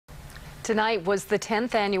Tonight was the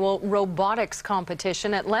 10th annual robotics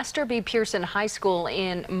competition at Lester B. Pearson High School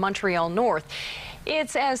in Montreal North.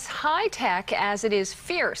 It's as high-tech as it is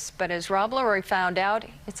fierce, but as Rob Lurie found out,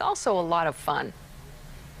 it's also a lot of fun.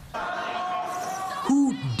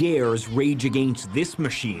 Who dares rage against this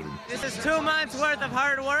machine? This is 2 months worth of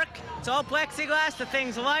hard work. It's all plexiglass, the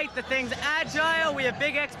thing's light, the thing's agile. We have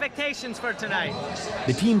big expectations for tonight.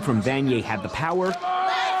 The team from Vanier had the power.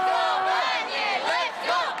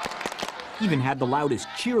 Even had the loudest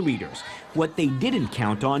cheerleaders. What they didn't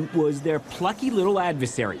count on was their plucky little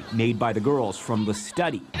adversary, made by the girls from the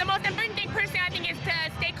study. The most important thing, personally, I think, is to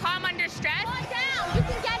stay calm under stress. Calm down, you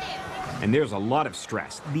can get it. And there's a lot of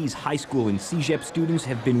stress. These high school and CEGEP students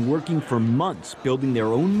have been working for months, building their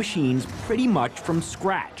own machines pretty much from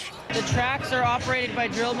scratch. The tracks are operated by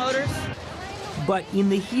drill motors. But in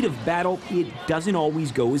the heat of battle, it doesn't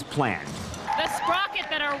always go as planned. The sprocket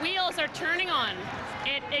that our wheels are turning on,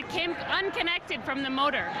 it came unconnected from the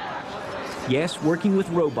motor. Yes, working with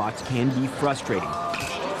robots can be frustrating,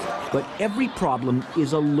 but every problem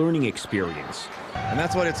is a learning experience. And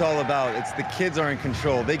that's what it's all about. It's the kids are in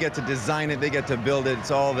control. They get to design it, they get to build it, it's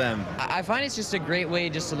all them. I find it's just a great way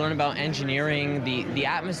just to learn about engineering. The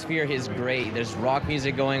atmosphere is great. There's rock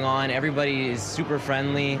music going on. Everybody is super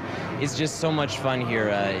friendly. It's just so much fun here.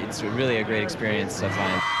 It's really a great experience, I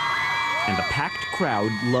find. And the packed crowd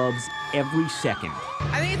loves every second.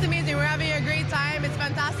 I think it's amazing. We're having a great time. It's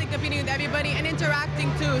fantastic competing with everybody and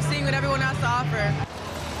interacting too, seeing what everyone has to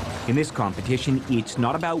offer. In this competition, it's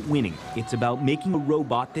not about winning. It's about making a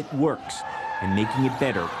robot that works and making it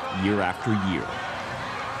better year after year.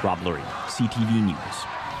 Rob Lurie, CTV News.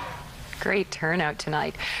 Great turnout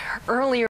tonight. Earlier